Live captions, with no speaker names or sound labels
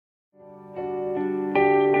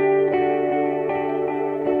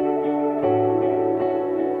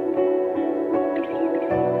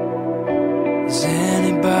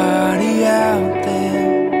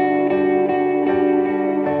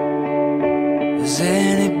Is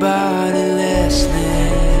anybody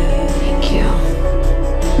listening? Thank you.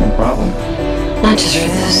 No problem. Not just for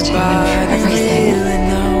this, Damon, for everything.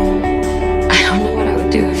 I don't know what I would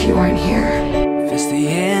do if you weren't here. If it's the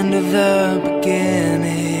end of the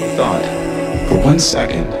beginning. Thought, for 1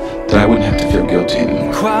 second, that I wouldn't have to feel guilty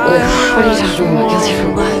anymore. What are you talking about? Guilty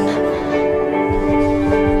for what?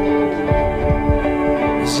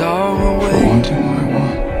 For wanting what I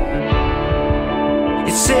want.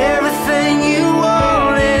 It's everything you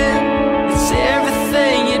wanted. It's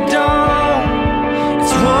everything you don't.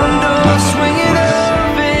 It's one door swinging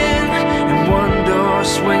open and one door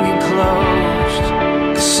swinging closed.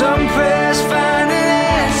 'Cause some prayers find an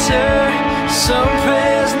answer, some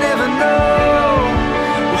prayers never know.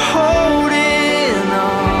 We're holding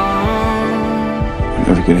on. I'm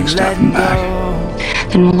never getting Stephan back.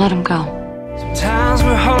 Then we'll let him go. Sometimes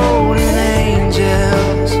we're holding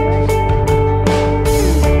angels,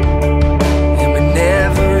 and we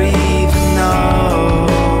never even know.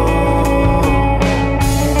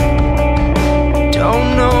 Don't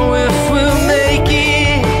know if we'll make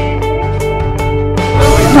it.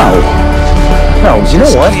 No, you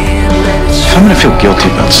know what? If I'm gonna feel guilty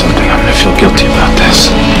about something, I'm gonna feel guilty about this.